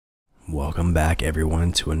Welcome back,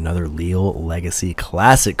 everyone, to another Leal Legacy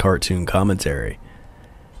Classic Cartoon Commentary.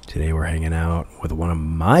 Today we're hanging out with one of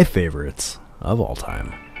my favorites of all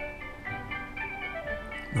time,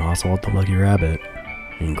 Oswald the Lucky Rabbit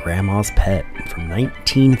and Grandma's Pet from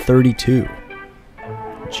 1932.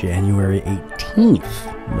 January 18th,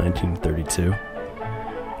 1932.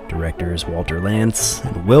 Directors Walter Lantz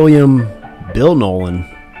and William Bill Nolan.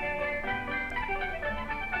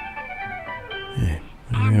 Hey,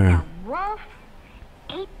 yeah. Wolf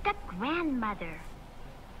ate the grandmother.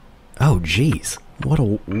 Oh, jeez. What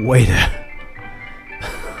a way to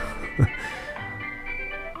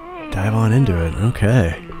dive on into it.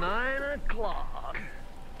 Okay. 9 o'clock.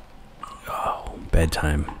 Oh,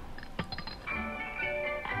 bedtime.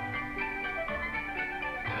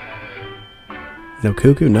 No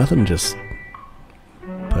cuckoo, nothing, just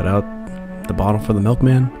put out the bottle for the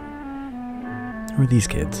milkman. Who are these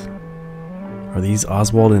kids? Are these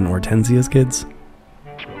Oswald and Hortensia's kids?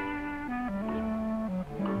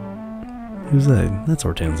 Who's that? That's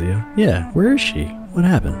Hortensia. Yeah, where is she? What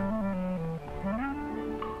happened?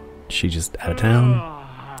 She just out of town?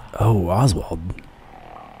 Oh, Oswald.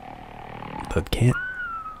 The can't.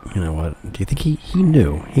 You know what? Do you think he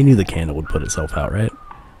knew? He knew the candle would put itself out, right?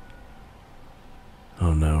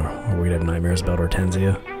 Oh no, are we gonna have nightmares about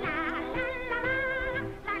Hortensia?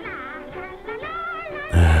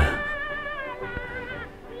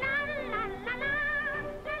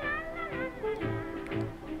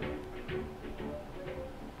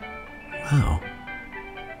 Wow.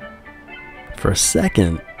 For a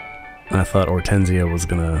second, I thought Hortensia was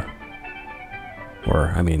gonna,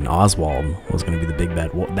 Oswald was gonna be the big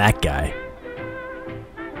bad, that guy.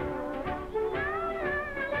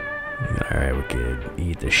 Alright, we could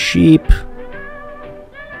eat the sheep.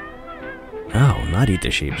 No, not eat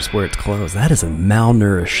the sheep, just wear its clothes. That is a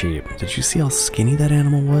malnourished sheep. Did you see how skinny that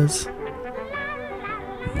animal was?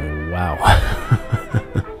 Wow.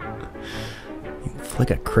 You can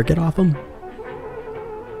flick a cricket off him?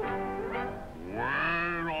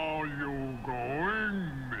 Where are you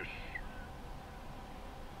going, miss?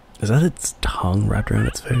 Is that its tongue wrapped around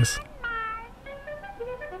its face?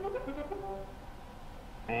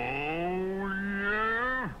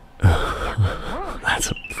 That's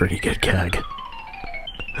a pretty good gag.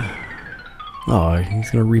 Oh, he's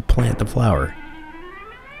gonna replant the flower.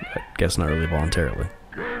 I guess not really voluntarily.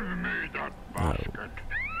 Give me that basket.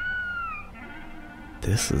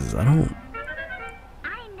 This is... I don't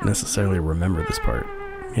necessarily remember this part.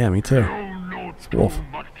 Yeah, me too. It's Wolf,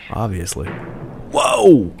 obviously.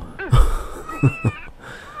 Whoa!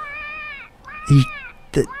 He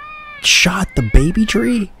shot the baby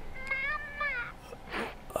tree?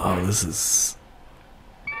 Oh, this is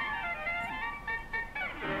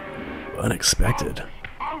unexpected.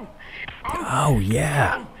 Oh,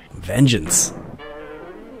 yeah. Vengeance.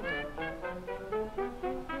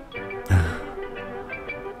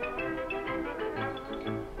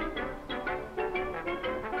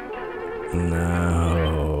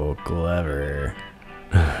 No, clever.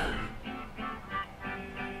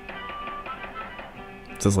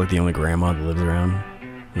 Is this like the only grandma that lives around?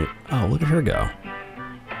 Yeah. Oh, look at her go.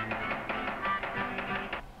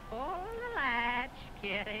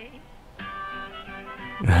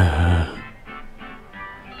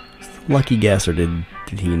 Lucky guess, or did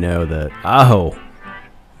he know that? Oh,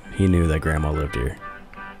 he knew that grandma lived here.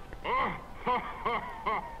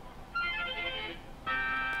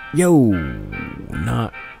 Yo,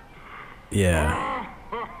 not, yeah.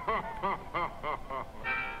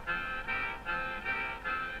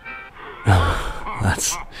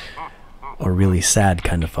 That's a really sad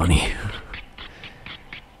kind of funny.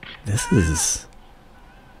 This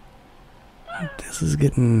is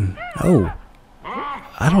getting, oh,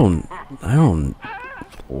 I don't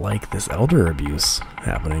like this elder abuse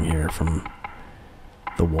happening here from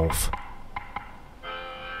the wolf.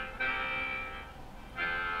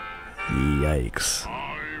 Yikes.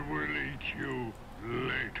 I will eat you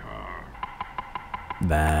later.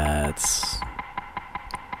 That's,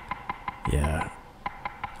 yeah.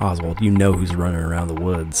 Oswald, you know who's running around the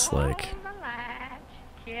woods, like.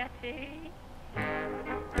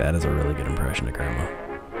 That is a really good impression of Grandma.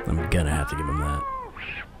 I'm gonna have to give him that.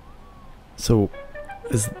 So,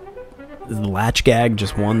 is the latch gag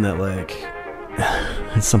just one that, like,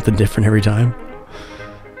 is something different every time?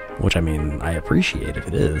 Which, I mean, I appreciate if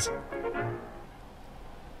it is.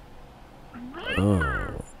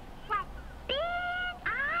 Oh. What big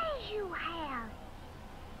eyes you have.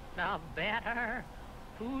 The better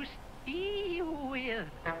who see you with.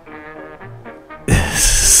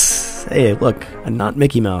 Hey, look, not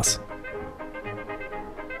Mickey Mouse.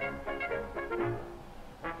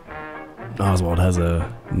 Oswald has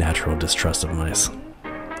a natural distrust of mice.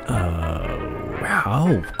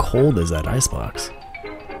 How cold is that icebox?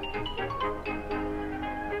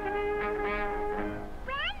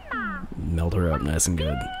 Melt her up nice and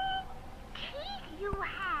good. Teeth you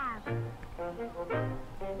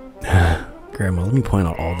have. Grandma, let me point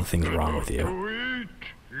out all the things wrong with you. To eat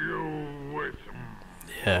you with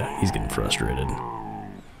Yeah, he's getting frustrated.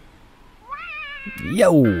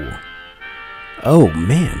 Yo! Oh,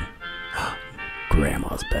 man.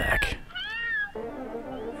 Grandma's back.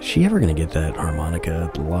 Is she ever gonna get that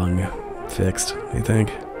harmonica lung fixed, you think?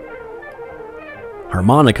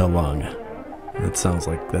 Harmonica lung. That sounds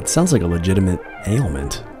like a legitimate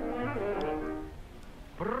ailment.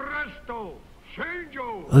 presto,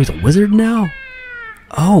 chango. Oh, he's a wizard now?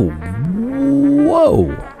 Oh,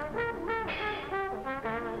 whoa.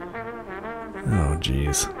 Oh,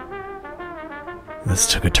 jeez.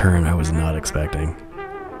 This took a turn I was not expecting.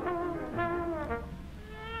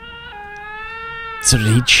 So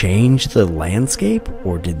did he change the landscape,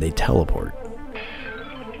 or did they teleport?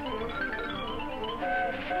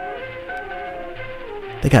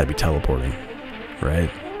 They gotta be teleporting,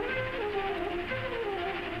 right?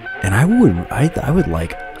 And I would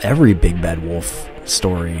like every Big Bad Wolf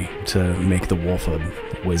story to make the wolf a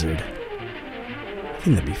wizard. I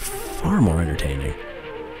think that'd be far more entertaining.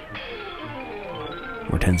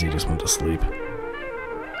 Hortensia just went to sleep.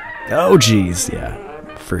 Oh, jeez,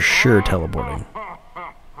 yeah. For sure teleporting.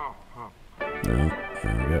 No,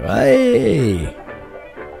 there we go. Hey!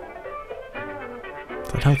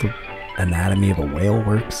 Is that how the anatomy of a whale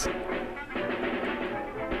works?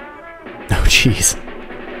 Oh, jeez.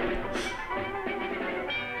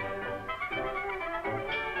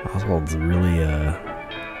 Oswald's really,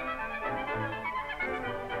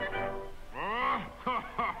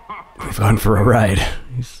 we've gone for a ride.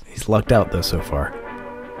 He's lucked out, though, so far.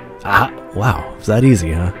 Ah, wow. Is that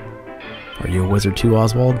easy, huh? Are you a wizard too,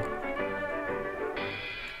 Oswald?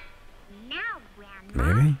 Now,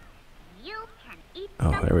 Grandma, Maybe? you can eat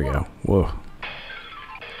Oh, the there we go. wolf. Whoa.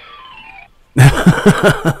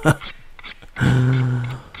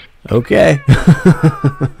 Okay.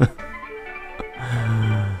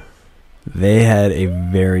 They had a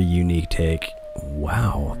very unique take.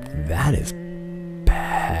 Wow, that is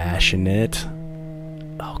passionate.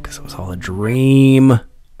 Oh, because it was all a dream.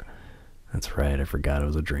 That's right, I forgot it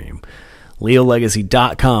was a dream.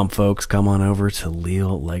 LealLegacy.com, folks. Come on over to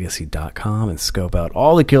LealLegacy.com and scope out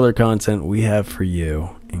all the killer content we have for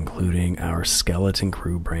you, including our Skeleton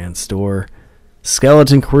Crew brand store.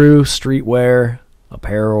 Skeleton Crew, streetwear,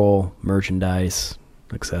 apparel, merchandise,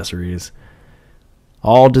 accessories.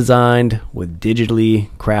 All designed with digitally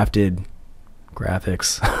crafted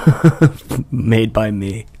graphics made by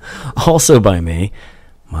me. Also by me.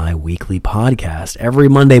 My weekly podcast. Every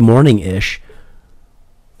Monday morning-ish,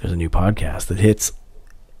 there's a new podcast that hits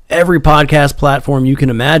every podcast platform you can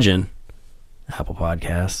imagine. Apple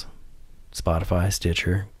Podcasts, Spotify,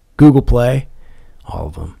 Stitcher, Google Play, all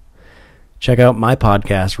of them. Check out my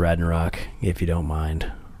podcast, Radnarok, if you don't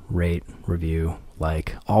mind. Rate, review,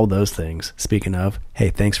 like, all those things. Speaking of, hey,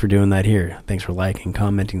 thanks for doing that here. Thanks for liking,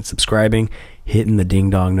 commenting, subscribing, hitting the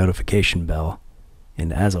ding-dong notification bell.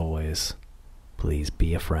 And as always, please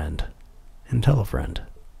be a friend and tell a friend.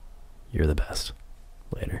 You're the best.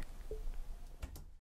 Later.